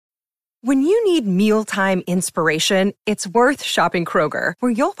When you need mealtime inspiration, it's worth shopping Kroger,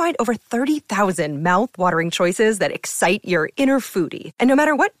 where you'll find over 30,000 mouth-watering choices that excite your inner foodie. And no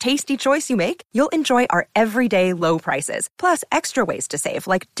matter what tasty choice you make, you'll enjoy our everyday low prices, plus extra ways to save,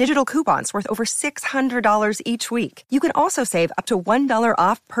 like digital coupons worth over $600 each week. You can also save up to $1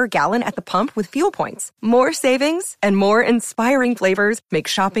 off per gallon at the pump with fuel points. More savings and more inspiring flavors make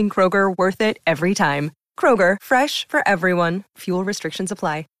shopping Kroger worth it every time. Kroger, fresh for everyone. Fuel restrictions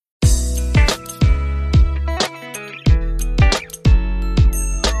apply.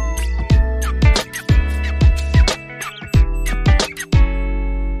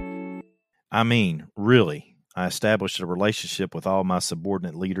 I mean, really, I established a relationship with all my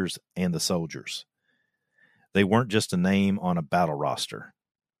subordinate leaders and the soldiers. They weren't just a name on a battle roster,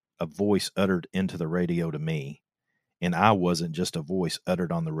 a voice uttered into the radio to me, and I wasn't just a voice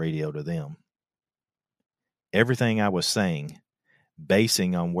uttered on the radio to them. Everything I was saying,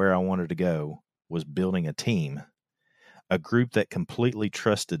 basing on where I wanted to go, was building a team, a group that completely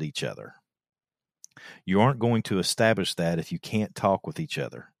trusted each other. You aren't going to establish that if you can't talk with each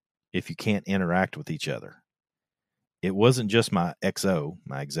other, if you can't interact with each other. It wasn't just my XO,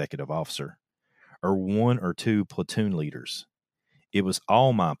 my executive officer, or one or two platoon leaders. It was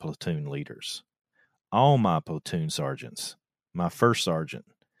all my platoon leaders, all my platoon sergeants, my first sergeant,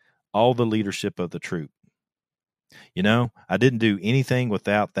 all the leadership of the troop. You know, I didn't do anything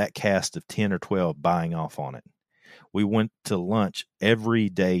without that cast of 10 or 12 buying off on it. We went to lunch every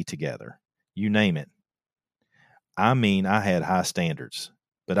day together. You name it. I mean, I had high standards,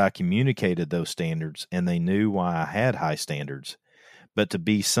 but I communicated those standards, and they knew why I had high standards. But to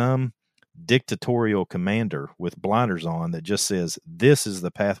be some dictatorial commander with blinders on that just says, this is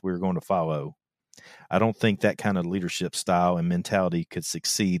the path we're going to follow, I don't think that kind of leadership style and mentality could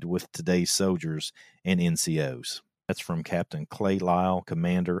succeed with today's soldiers and NCOs. That's from Captain Clay Lyle,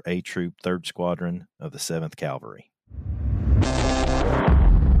 Commander A Troop, 3rd Squadron of the 7th Cavalry.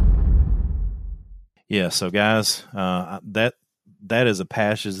 Yeah, so guys, that is a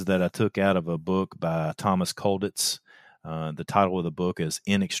passage that I took out of a book by Thomas Kolditz. The title of the book is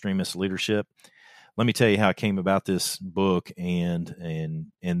In Extremis Leadership. Let me tell you how I came about this book, and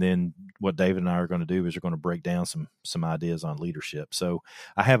then what David and I are going to do is we're going to break down some ideas on leadership. So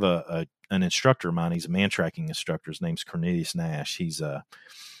I have an instructor of mine. He's a man tracking instructor. His name's Cornelius Nash. He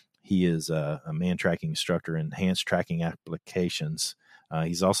is a man tracking instructor in enhanced tracking applications.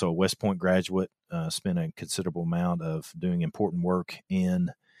 He's also a West Point graduate, spent a considerable amount of doing important work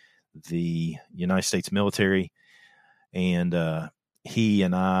in the United States military. And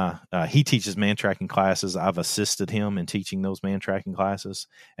he teaches man tracking classes. I've assisted him in teaching those man tracking classes,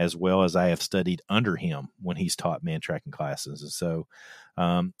 as well as I have studied under him when he's taught man tracking classes. And so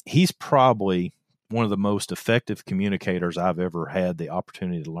he's probably one of the most effective communicators I've ever had the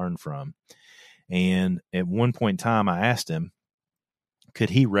opportunity to learn from. And at one point in time, I asked him,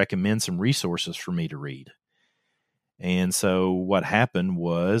 could he recommend some resources for me to read? And so what happened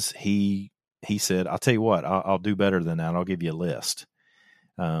was he said, I'll tell you what, I'll do better than that. I'll give you a list.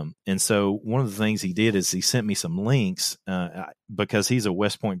 And so one of the things he did is he sent me some links because he's a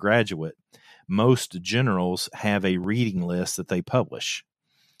West Point graduate. Most generals have a reading list that they publish.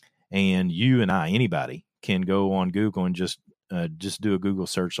 And you and I, anybody, can go on Google and just do a Google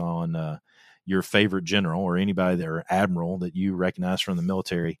search on your favorite general or anybody or admiral that you recognize from the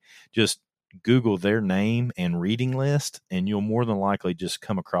military. Just Google their name and reading list, and you'll more than likely just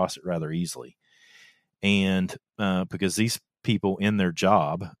come across it rather easily. And because these people in their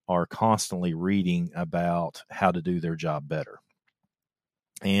job are constantly reading about how to do their job better.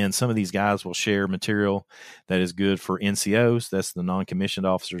 And some of these guys will share material that is good for NCOs, that's the non-commissioned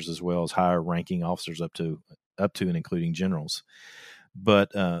officers, as well as higher ranking officers up to and including generals.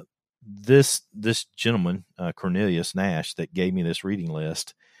 But this gentleman, Cornelius Nash, that gave me this reading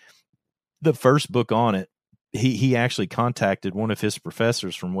list, the first book on it, he actually contacted one of his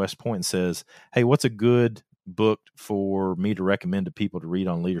professors from West Point and says, hey, what's a good book for me to recommend to people to read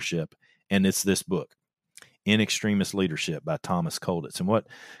on leadership? And it's this book, In Extremis Leadership by Thomas Kolditz. And what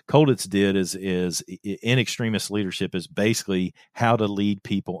Kolditz did is In Extremis Leadership is basically how to lead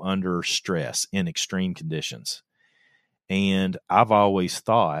people under stress in extreme conditions. And I've always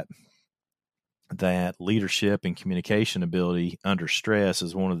thought that leadership and communication ability under stress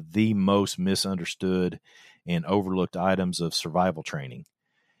is one of the most misunderstood and overlooked items of survival training.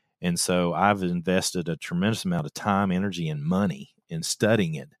 And so I've invested a tremendous amount of time, energy, and money in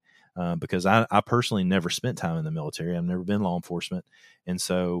studying it because I personally never spent time in the military. I've never been law enforcement. And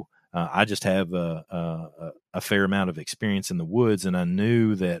so I just have a fair amount of experience in the woods. And I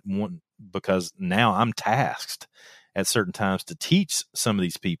knew that because now I'm tasked at certain times to teach some of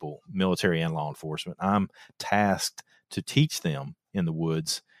these people, military and law enforcement. I'm tasked to teach them in the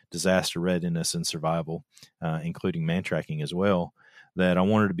woods disaster readiness and survival, including man tracking as well, that I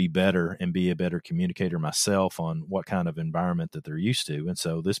wanted to be better and be a better communicator myself on what kind of environment that they're used to. And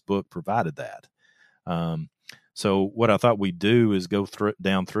so this book provided that. So what I thought we'd do is go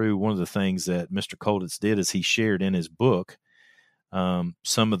down through one of the things that Mr. Colditz did is he shared in his book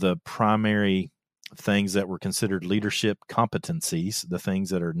some of the primary things that were considered leadership competencies, the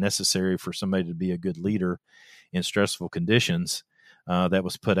things that are necessary for somebody to be a good leader in stressful conditions. That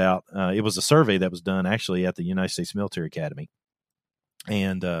was put out. It was a survey that was done actually at the United States Military Academy,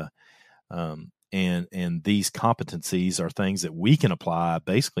 and these competencies are things that we can apply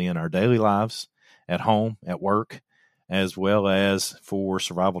basically in our daily lives, at home, at work, as well as for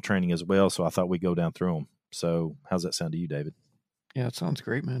survival training as well. So I thought we'd go down through them. So how's that sound to you, David? Yeah, it sounds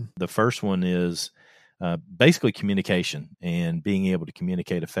great, man. The first one is basically communication and being able to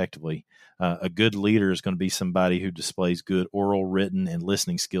communicate effectively. A good leader is going to be somebody who displays good oral, written, and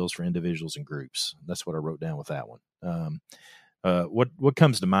listening skills for individuals and groups. That's what I wrote down with that one. What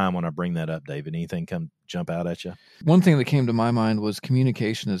comes to mind when I bring that up, David? Anything jump out at you? One thing that came to my mind was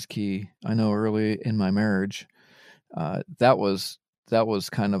communication is key. I know early in my marriage, that was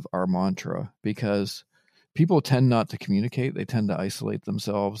kind of our mantra, because people tend not to communicate. They tend to isolate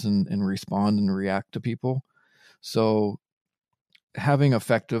themselves and respond and react to people. So having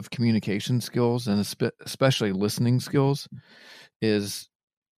effective communication skills and especially listening skills is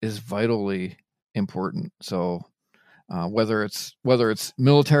vitally important. So whether it's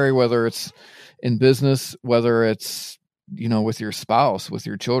military, whether it's in business, whether it's, with your spouse, with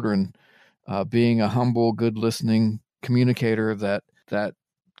your children, being a humble, good listening communicator, that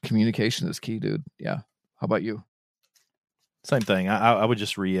communication is key, dude. Yeah. How about you? Same thing. I would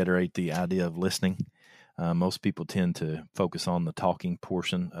just reiterate the idea of listening. Most people tend to focus on the talking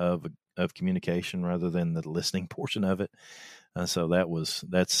portion of communication rather than the listening portion of it. So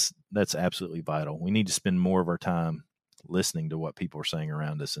that's absolutely vital. We need to spend more of our time listening to what people are saying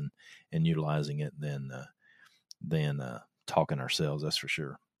around us and utilizing it than talking ourselves. That's for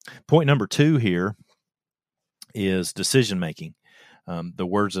sure. Point number 2 here is decision making. The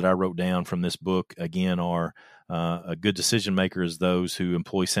words that I wrote down from this book, again, are a good decision maker is those who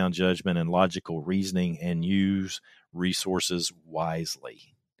employ sound judgment and logical reasoning and use resources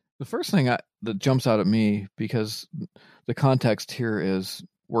wisely. The first thing that jumps out at me, because the context here is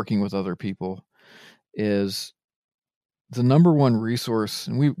working with other people, is the number one resource,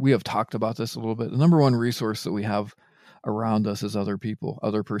 and we have talked about this a little bit, the number one resource that we have around us is other people,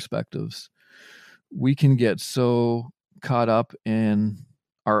 other perspectives. We can get so caught up in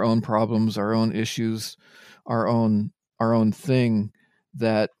our own problems, our own issues, our own thing,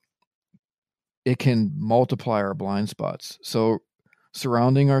 that it can multiply our blind spots. So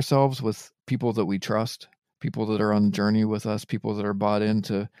surrounding ourselves with people that we trust, people that are on the journey with us, people that are bought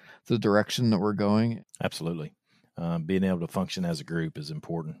into the direction that we're going. Absolutely. Being able to function as a group is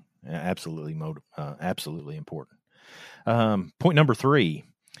important. Absolutely important. Point number 3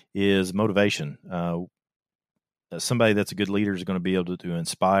 is motivation. Somebody that's a good leader is going to be able to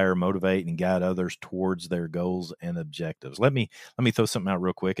inspire, motivate, and guide others towards their goals and objectives. Let me throw something out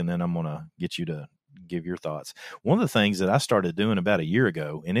real quick, and then I'm going to get you to give your thoughts. One of the things that I started doing about a year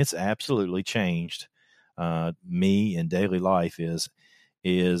ago, and it's absolutely changed me in daily life, is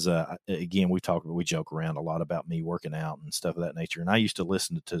again, we joke around a lot about me working out and stuff of that nature. And I used to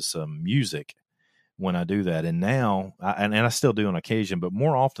listen to some music when I do that. And now, I still do on occasion, but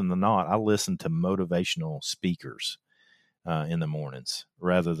more often than not, I listen to motivational speakers in the mornings,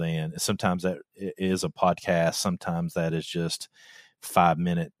 rather than, sometimes that is a podcast. Sometimes that is just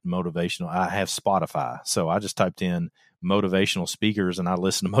 5-minute motivational. I have Spotify. So I just typed in motivational speakers and I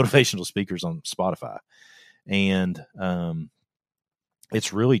listen to motivational speakers on Spotify. And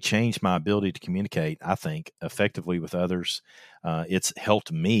it's really changed my ability to communicate, I think, effectively with others. It's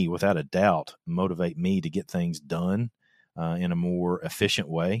helped me, without a doubt, motivate me to get things done in a more efficient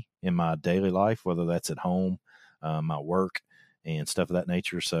way in my daily life, whether that's at home, my work, and stuff of that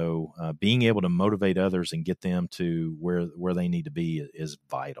nature. So being able to motivate others and get them to where they need to be is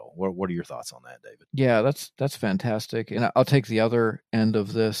vital. What are your thoughts on that, David? Yeah, that's fantastic. And I'll take the other end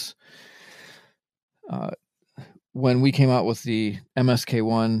of this. When we came out with the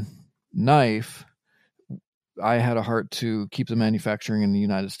MSK1 knife, I had a heart to keep the manufacturing in the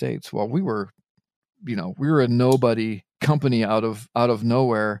United States. Well, we were a nobody company out of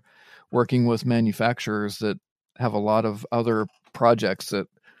nowhere, working with manufacturers that have a lot of other projects that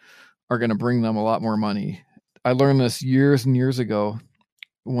are going to bring them a lot more money. I learned this years and years ago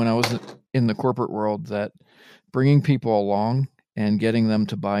when I was in the corporate world, that bringing people along and getting them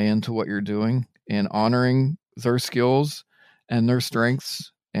to buy into what you're doing and honoring their skills and their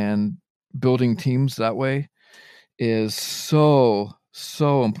strengths and building teams that way is so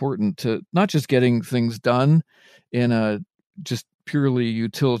important to not just getting things done in a just purely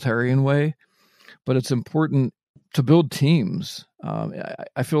utilitarian way, but it's important to build teams.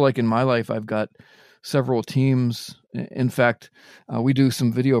 I feel like in my life, I've got several teams. In fact, we do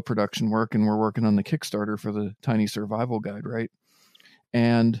some video production work, and we're working on the Kickstarter for the Tiny Survival Guide, right?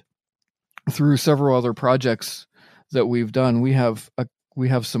 And through several other projects that we've done, we have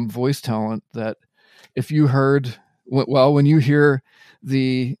some voice talent that if you heard, well, when you hear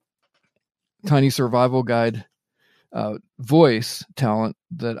the Tiny Survival Guide voice talent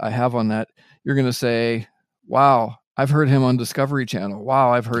that I have on that, you're going to say, wow, I've heard him on Discovery Channel.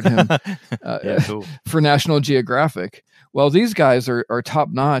 Wow, I've heard him cool. For National Geographic. Well, these guys are top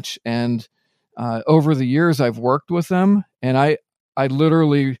notch. And over the years, I've worked with them. And I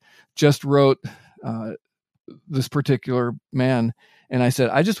literally just wrote this particular man. And I said,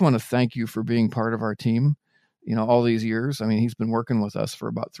 I just want to thank you for being part of our team, all these years. I mean, he's been working with us for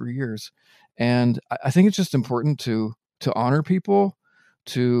about 3 years. And I think it's just important to honor people,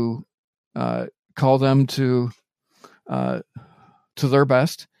 to call them to their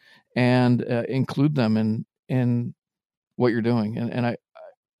best, and include them in what you're doing. And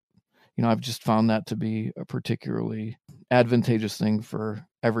I've just found that to be a particularly advantageous thing for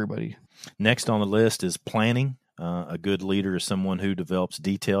everybody. Next on the list is planning. A good leader is someone who develops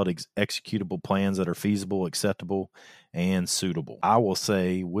detailed, executable plans that are feasible, acceptable, and suitable. I will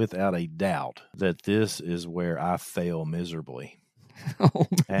say without a doubt that this is where I fail miserably.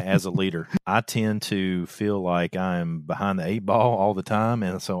 As a leader, I tend to feel like I'm behind the 8 ball all the time,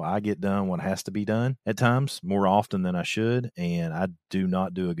 and so I get done what has to be done at times more often than I should, and I do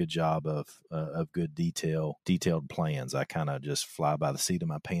not do a good job of good detailed plans. I kind of just fly by the seat of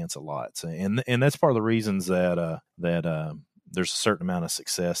my pants a lot, so, and that's part of the reasons that there's a certain amount of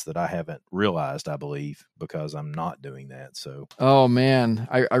success that I haven't realized, I believe, because I'm not doing that. So, oh man,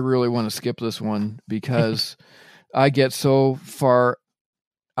 I really want to skip this one because I get so far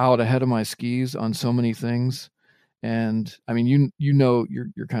out ahead of my skis on so many things. And I mean,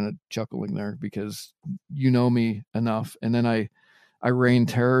 you're kind of chuckling there because you know me enough. And then I rain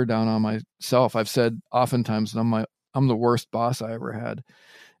terror down on myself. I've said oftentimes that I'm the worst boss I ever had.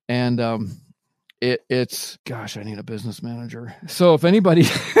 And it's gosh, I need a business manager. So if anybody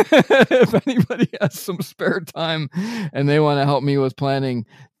has some spare time and they want to help me with planning,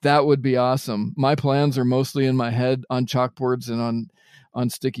 that would be awesome. My plans are mostly in my head on chalkboards and on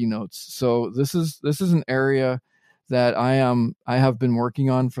sticky notes. So this is an area that I have been working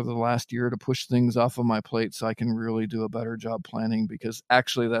on for the last year to push things off of my plate so I can really do a better job planning, because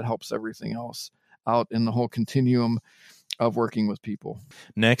actually that helps everything else out in the whole continuum of working with people.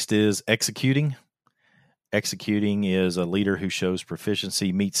 Next is executing. Executing is a leader who shows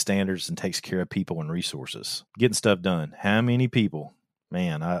proficiency, meets standards, and takes care of people and resources. Getting stuff done. How many people?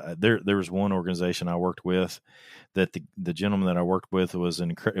 Man, there was one organization I worked with that the gentleman that I worked with was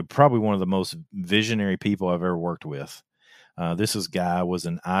probably one of the most visionary people I've ever worked with. This guy was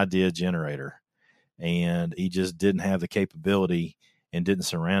an idea generator, and he just didn't have the capability and didn't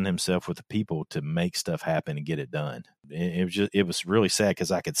surround himself with the people to make stuff happen and get it done. It was really sad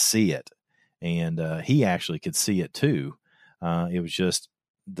because I could see it, and he actually could see it too. It was just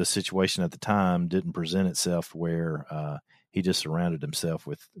the situation at the time didn't present itself where he just surrounded himself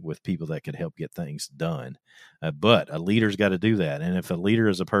with people that could help get things done. But a leader's got to do that. And if a leader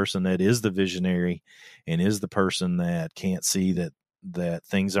is a person that is the visionary and is the person that can't see that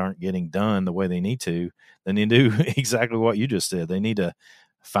things aren't getting done the way they need to, then they do exactly what you just said. They need to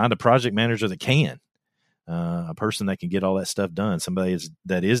find a project manager that can, a person that can get all that stuff done, somebody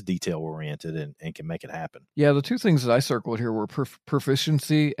that is detail oriented and can make it happen. Yeah, the two things that I circled here were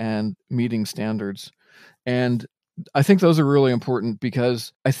proficiency and meeting standards. And I think those are really important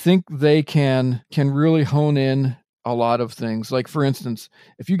because I think they can really hone in a lot of things. Like, for instance,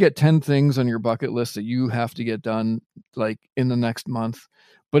 if you get 10 things on your bucket list that you have to get done like in the next month,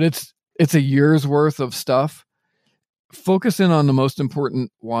 but it's a year's worth of stuff, focus in on the most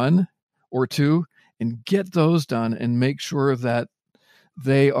important one or two and get those done and make sure that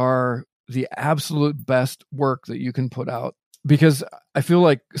they are the absolute best work that you can put out. Because I feel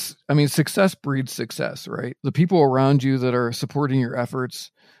like, success breeds success, right? The people around you that are supporting your efforts,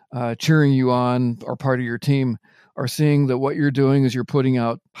 cheering you on, are part of your team, are seeing that what you're doing is you're putting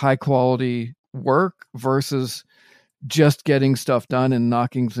out high quality work versus just getting stuff done and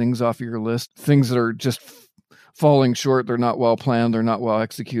knocking things off your list, things that are just falling short. They're not well planned. They're not well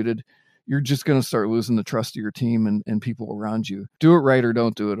executed. you're just going to start losing the trust of your team and people around you. Do it right or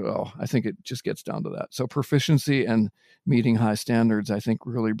don't do it at all. I think it just gets down to that. So proficiency and meeting high standards, I think,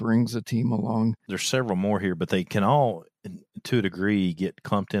 really brings a team along. There's several more here, but they can all, to a degree, get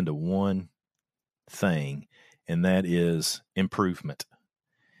clumped into one thing, and that is improvement.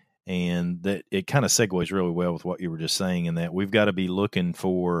 And that it kind of segues really well with what you were just saying, in that we've got to be looking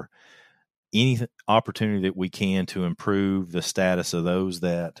for any opportunity that we can to improve the status of those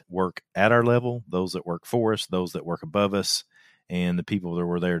that work at our level, those that work for us, those that work above us, and the people that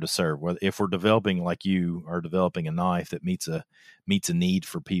we're there to serve. Well, if we're developing, like you are developing, a knife that meets a need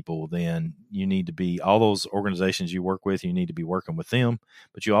for people, then you need to be, all those organizations you work with, you need to be working with them,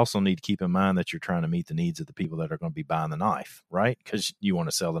 but you also need to keep in mind that you're trying to meet the needs of the people that are going to be buying the knife, right? Because you want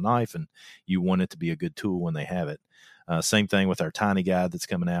to sell the knife and you want it to be a good tool when they have it. Same thing with our tiny guide that's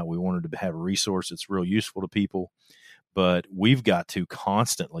coming out. We wanted to have a resource that's real useful to people, but we've got to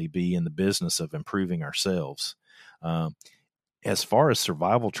constantly be in the business of improving ourselves. As far as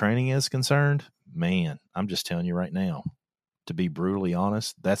survival training is concerned, man, I'm just telling you right now, to be brutally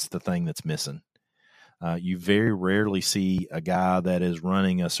honest, that's the thing that's missing. You very rarely see a guy that is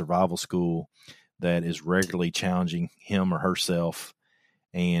running a survival school that is regularly challenging him or herself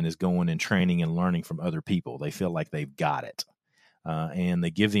and is going and training and learning from other people. They feel like they've got it, and they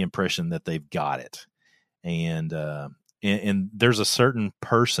give the impression that they've got it. And there's a certain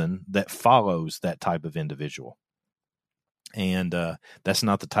person that follows that type of individual. And that's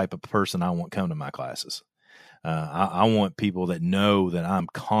not the type of person I want come to my classes. I want people that know that I'm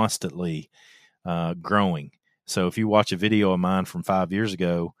constantly growing. So if you watch a video of mine from 5 years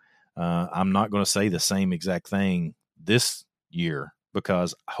ago, I'm not going to say the same exact thing this year,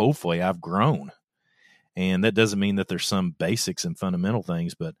 because hopefully I've grown. And that doesn't mean that there's some basics and fundamental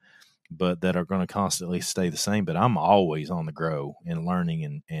things, but that are going to constantly stay the same. But I'm always on the grow and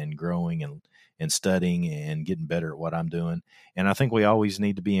learning and growing and studying and getting better at what I'm doing. And I think we always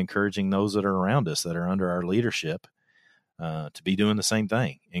need to be encouraging those that are around us, that are under our leadership, to be doing the same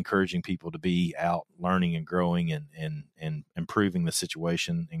thing, encouraging people to be out learning and growing and improving the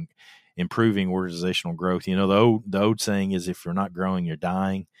situation and improving organizational growth. You know, the old saying is, if you're not growing, you're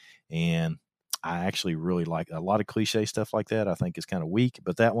dying. And I actually really like a lot of cliche stuff like that. I think is kind of weak,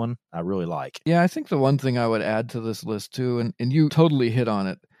 but that one I really like. Yeah, I think the one thing I would add to this list too, and you totally hit on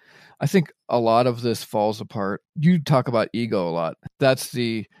it, I think a lot of this falls apart. You talk about ego a lot. That's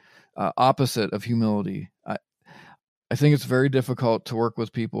the opposite of humility. I think it's very difficult to work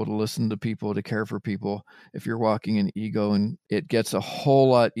with people, to listen to people, to care for people if you're walking in ego, and it gets a whole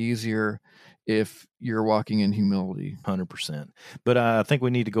lot easier if you're walking in humility. 100%. But I think we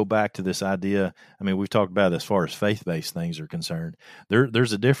need to go back to this idea. I mean, we've talked about it as far as faith-based things are concerned.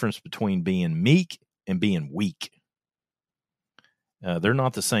 There's a difference between being meek and being weak. They're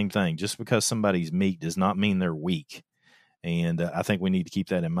not the same thing. Just because somebody's meek does not mean they're weak. And I think we need to keep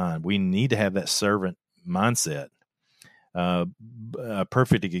that in mind. We need to have that servant mindset. A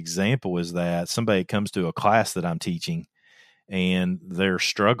perfect example is that somebody comes to a class that I'm teaching and they're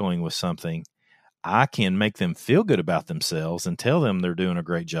struggling with something. I can make them feel good about themselves and tell them they're doing a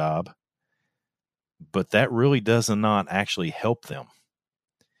great job, but that really does not actually help them.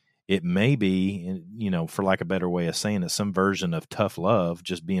 It may be, for lack of a better way of saying it, some version of tough love,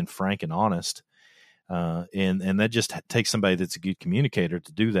 just being frank and honest. And that just takes somebody that's a good communicator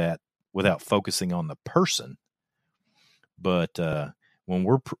to do that without focusing on the person. But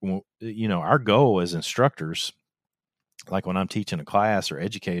when our goal as instructors, like when I'm teaching a class or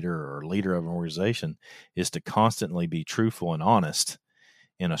educator or leader of an organization, is to constantly be truthful and honest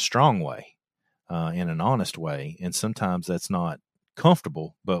in a strong way, in an honest way. And sometimes that's not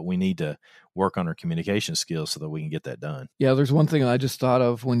comfortable, but we need to work on our communication skills so that we can get that done. Yeah, there's one thing I just thought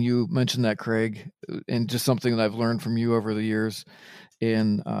of when you mentioned that, Craig, and just something that I've learned from you over the years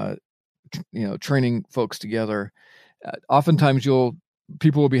in training folks together. Oftentimes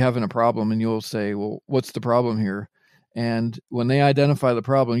people will be having a problem and you'll say, well, what's the problem here? And when they identify the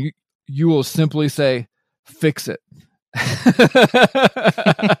problem, you will simply say, fix it.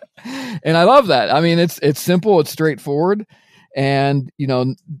 And I love that. I mean, it's simple, it's straightforward. And,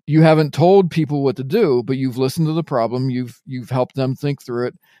 you haven't told people what to do, but you've listened to the problem. You've helped them think through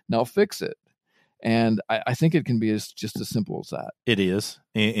it. Now fix it. And I think it can be just as simple as that. It is.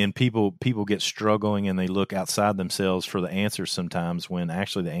 And people get struggling and they look outside themselves for the answer sometimes, when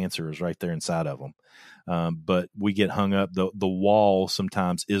actually the answer is right there inside of them. But we get hung up. The wall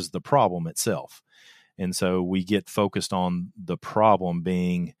sometimes is the problem itself. And so we get focused on the problem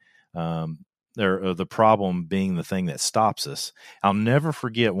being the problem being the thing that stops us. I'll never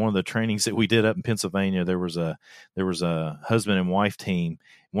forget one of the trainings that we did up in Pennsylvania. There was a husband and wife team,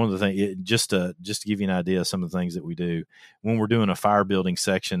 one of the things, just to give you an idea of some of the things that we do when we're doing a fire building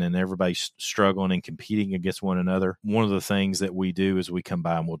section and everybody's struggling and competing against one another. One of the things that we do is we come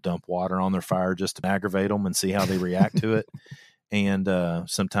by and we'll dump water on their fire just to aggravate them and see how they react to it. And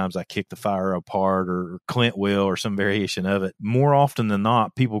sometimes I kick the fire apart, or Clint will, or some variation of it. More often than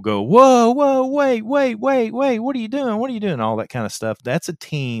not, people go, whoa, wait, what are you doing? What are you doing? All that kind of stuff. That's a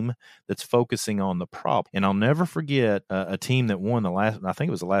team that's focusing on the problem. And I'll never forget a team that won I think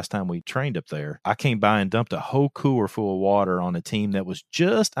it was the last time we trained up there. I came by and dumped a whole cooler full of water on a team that was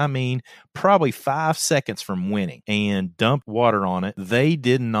probably 5 seconds from winning, and dumped water on it. They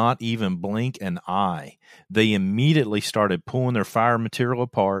did not even blink an eye. They immediately started pulling their fire material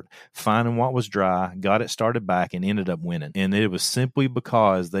apart, finding what was dry, got it started back, and ended up winning. And it was simply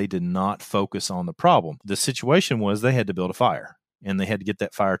because they did not focus on the problem. The situation was they had to build a fire, and they had to get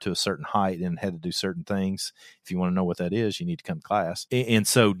that fire to a certain height and had to do certain things. If you want to know what that is, you need to come to class. In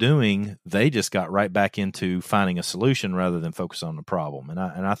so doing, they just got right back into finding a solution rather than focus on the problem. And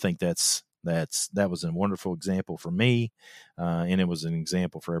I think that was a wonderful example for me, and it was an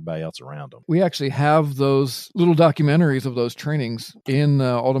example for everybody else around them. We actually have those little documentaries of those trainings in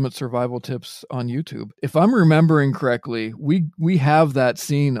Ultimate Survival Tips on YouTube. If I'm remembering correctly, we have that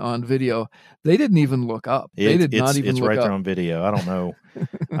scene on video. They didn't even look up. They did not even look up. It's right there on video. I don't know.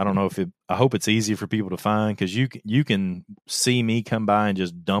 I hope it's easy for people to find, because you can see me come by and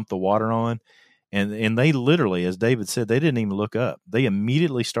just dump the water on. And they literally, as David said, they didn't even look up. They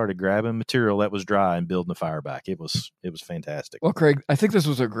immediately started grabbing material that was dry and building the fire back. It was fantastic. Well, Craig, I think this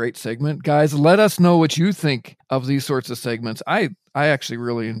was a great segment. Guys, let us know what you think of these sorts of segments. I actually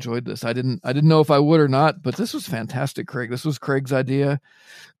really enjoyed this. I didn't know if I would or not, but this was fantastic, Craig. This was Craig's idea.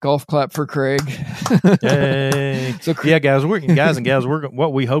 Golf clap for Craig. Yay. So, yeah, guys and gals,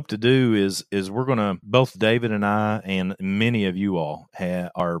 what we hope to do is we're going to, both David and I and many of you all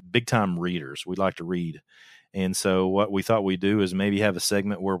are big time readers. We like to read. And so what we thought we'd do is maybe have a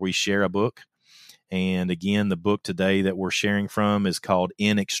segment where we share a book. And again, the book today that we're sharing from is called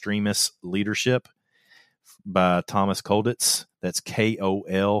In Extremis Leadership by Thomas Kolditz. That's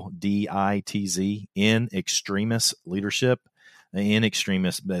Kolditz, In Extremis Leadership. In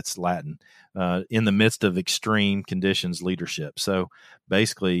Extremis, that's Latin. In the midst of extreme conditions, leadership. So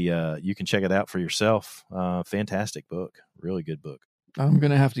basically, you can check it out for yourself. Fantastic book. Really good book. I'm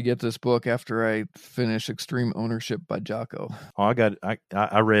going to have to get this book after I finish Extreme Ownership by Jocko. Oh,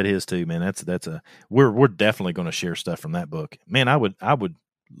 I read his too, man. We're definitely going to share stuff from that book. Man, I would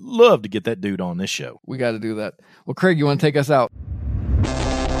love to get that dude on this show. We got to do that. Well, Craig, you want to take us out?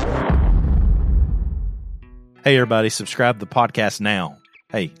 Hey, everybody, subscribe to the podcast now.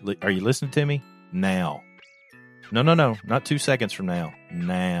 Hey, are you listening to me? Now. No, not 2 seconds from now.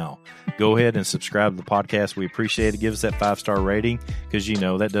 Now. Go ahead and subscribe to the podcast. We appreciate it. Give us that 5-star rating, because,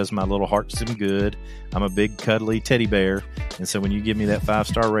 that does my little heart some good. I'm a big, cuddly teddy bear, and so when you give me that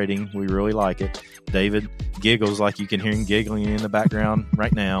 5-star rating, we really like it. David giggles like you can hear him giggling in the background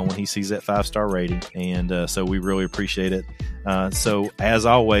right now when he sees that 5-star rating, and so we really appreciate it. So, as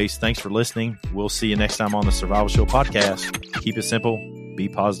always, thanks for listening. We'll see you next time on the Survival Show podcast. Keep it simple, be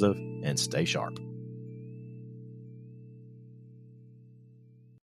positive, and stay sharp.